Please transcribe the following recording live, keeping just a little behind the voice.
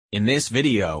In this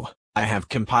video, I have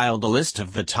compiled a list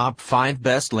of the top 5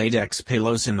 best latex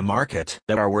pillows in the market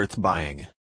that are worth buying.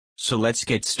 So let's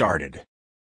get started.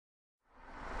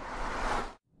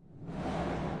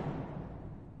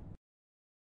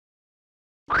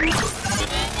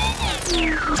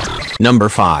 Number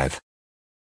 5.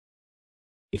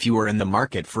 If you are in the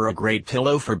market for a great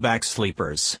pillow for back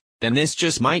sleepers, then this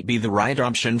just might be the right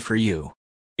option for you.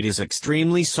 It is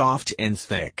extremely soft and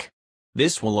thick.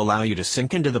 This will allow you to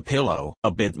sink into the pillow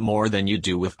a bit more than you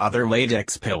do with other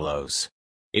latex pillows.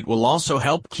 It will also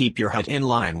help keep your head in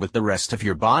line with the rest of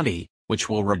your body, which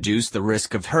will reduce the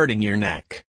risk of hurting your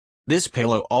neck. This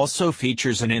pillow also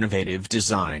features an innovative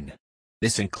design.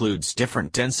 This includes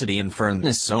different density and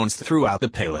firmness zones throughout the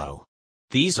pillow.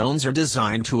 These zones are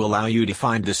designed to allow you to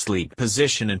find the sleep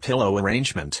position and pillow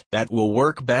arrangement that will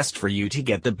work best for you to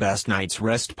get the best night's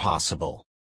rest possible.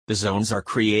 The zones are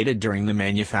created during the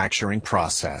manufacturing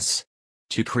process.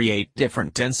 To create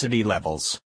different density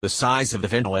levels, the size of the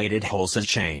ventilated holes is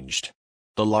changed.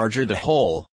 The larger the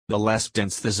hole, the less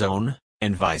dense the zone,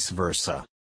 and vice versa.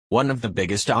 One of the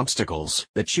biggest obstacles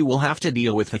that you will have to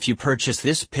deal with if you purchase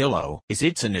this pillow is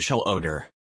its initial odor.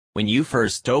 When you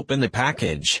first open the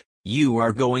package, you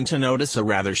are going to notice a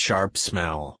rather sharp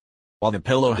smell. While the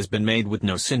pillow has been made with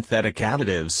no synthetic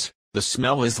additives, the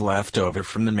smell is left over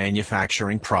from the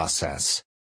manufacturing process.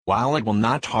 While it will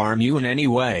not harm you in any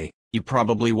way, you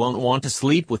probably won't want to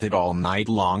sleep with it all night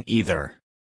long either.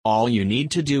 All you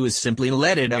need to do is simply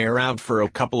let it air out for a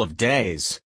couple of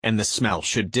days, and the smell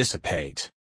should dissipate.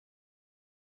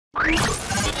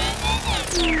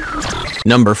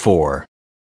 Number 4.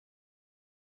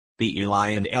 The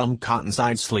Eli & Elm Cotton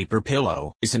Side Sleeper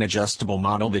Pillow is an adjustable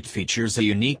model that features a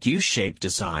unique U-shaped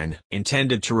design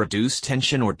intended to reduce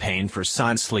tension or pain for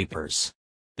side sleepers.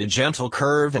 The gentle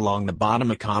curve along the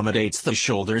bottom accommodates the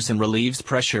shoulders and relieves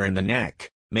pressure in the neck,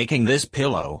 making this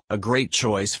pillow a great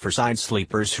choice for side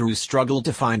sleepers who struggle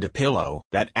to find a pillow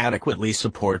that adequately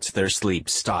supports their sleep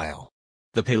style.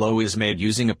 The pillow is made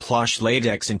using a plush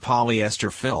latex and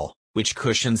polyester fill, which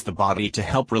cushions the body to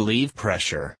help relieve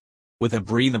pressure. With a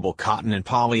breathable cotton and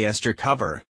polyester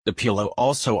cover, the pillow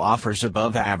also offers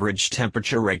above-average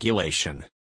temperature regulation.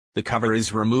 The cover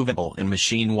is removable and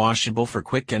machine washable for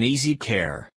quick and easy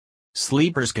care.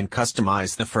 Sleepers can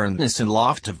customize the firmness and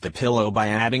loft of the pillow by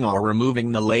adding or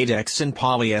removing the latex and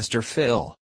polyester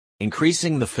fill.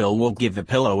 Increasing the fill will give the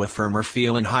pillow a firmer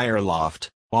feel and higher loft,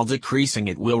 while decreasing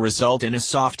it will result in a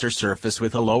softer surface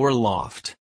with a lower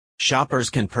loft. Shoppers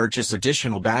can purchase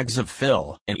additional bags of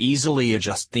fill and easily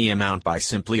adjust the amount by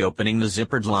simply opening the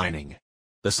zippered lining.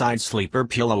 The side sleeper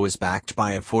pillow is backed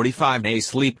by a 45-day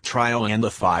sleep trial and a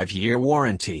 5-year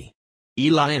warranty.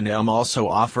 Eli & Elm also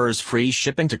offers free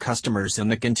shipping to customers in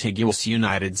the contiguous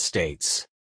United States.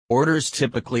 Orders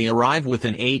typically arrive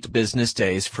within 8 business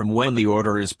days from when the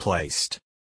order is placed.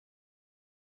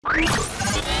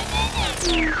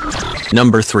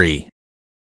 Number 3.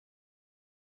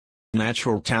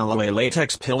 Natural Tallow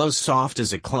Latex Pillows, soft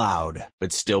as a cloud,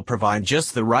 but still provide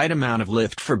just the right amount of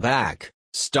lift for back,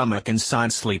 stomach and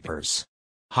side sleepers.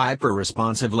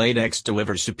 Hyper-responsive latex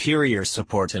delivers superior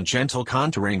support and gentle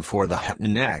contouring for the head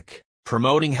and neck,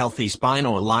 promoting healthy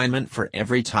spinal alignment for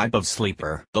every type of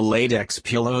sleeper. The latex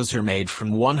pillows are made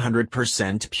from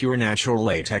 100% pure natural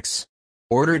latex.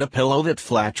 Ordered a pillow that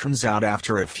flattens out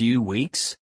after a few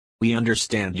weeks? We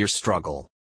understand your struggle.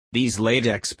 These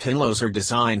latex pillows are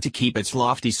designed to keep its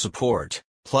lofty support,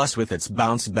 plus with its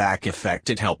bounce-back effect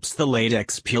it helps the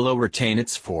latex pillow retain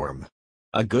its form.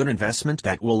 A good investment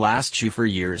that will last you for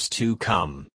years to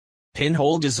come.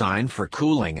 Pinhole design for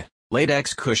cooling,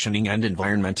 latex cushioning and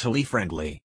environmentally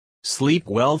friendly. Sleep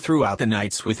well throughout the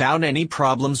nights without any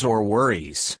problems or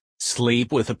worries.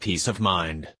 Sleep with a peace of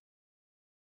mind.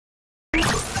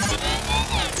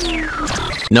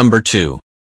 Number 2.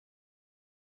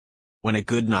 When a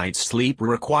good night's sleep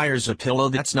requires a pillow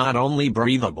that's not only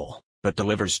breathable, but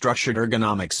delivers structured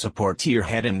ergonomic support to your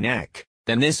head and neck,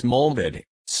 then this molded,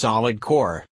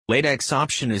 solid-core, latex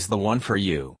option is the one for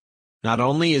you. Not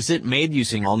only is it made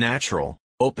using all-natural,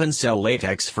 open-cell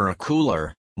latex for a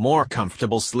cooler, more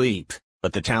comfortable sleep,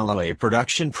 but the tallow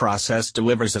production process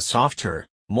delivers a softer,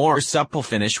 more supple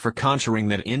finish for contouring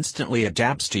that instantly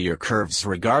adapts to your curves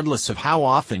regardless of how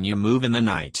often you move in the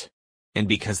night. And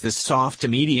because this soft to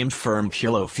medium firm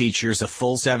pillow features a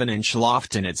full 7-inch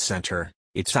loft in its center,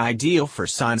 it's ideal for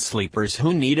side sleepers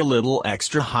who need a little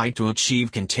extra height to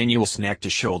achieve continuous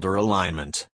neck-to-shoulder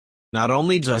alignment. Not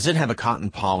only does it have a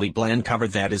cotton poly blend cover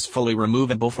that is fully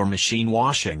removable for machine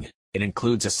washing, it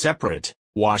includes a separate,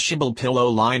 washable pillow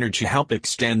liner to help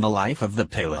extend the life of the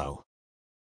pillow.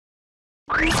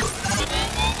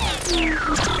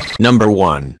 Number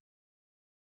 1.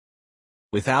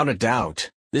 Without a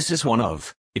doubt, this is one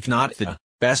of, if not the,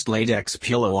 best latex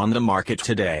pillow on the market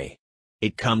today.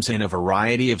 It comes in a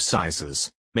variety of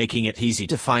sizes, making it easy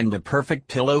to find the perfect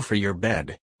pillow for your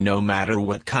bed, no matter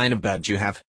what kind of bed you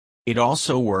have. It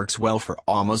also works well for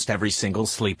almost every single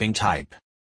sleeping type.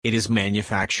 It is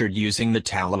manufactured using the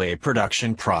Thailand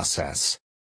production process.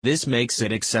 This makes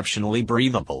it exceptionally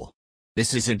breathable.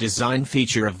 This is a design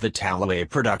feature of the Thailand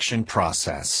production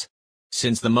process.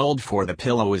 Since the mold for the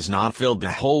pillow is not filled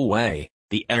the whole way,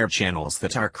 the air channels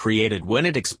that are created when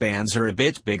it expands are a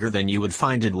bit bigger than you would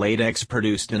find in latex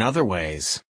produced in other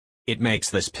ways. It makes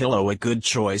this pillow a good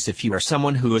choice if you are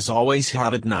someone who is always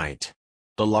hot at night.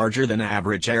 The larger than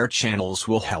average air channels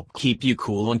will help keep you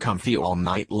cool and comfy all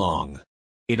night long.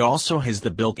 It also has the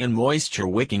built-in moisture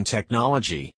wicking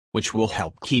technology, which will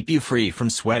help keep you free from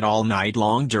sweat all night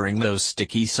long during those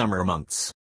sticky summer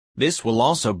months. This will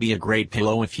also be a great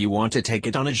pillow if you want to take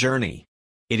it on a journey.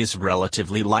 It is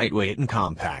relatively lightweight and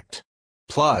compact.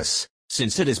 Plus,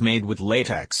 since it is made with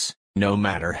latex, no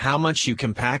matter how much you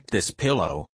compact this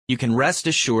pillow, you can rest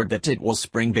assured that it will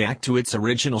spring back to its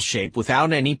original shape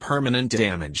without any permanent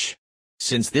damage.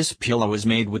 Since this pillow is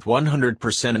made with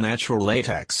 100% natural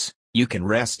latex, you can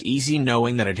rest easy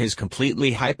knowing that it is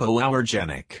completely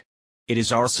hypoallergenic. It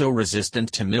is also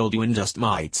resistant to mildew and dust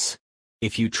mites.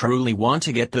 If you truly want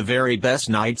to get the very best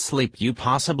night's sleep you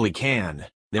possibly can,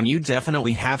 then you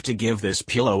definitely have to give this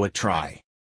pillow a try.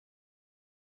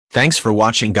 Thanks for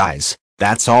watching, guys.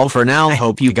 That's all for now. I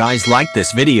hope you guys liked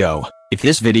this video. If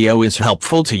this video is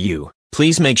helpful to you,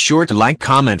 please make sure to like,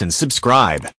 comment and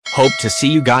subscribe. Hope to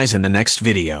see you guys in the next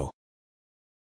video.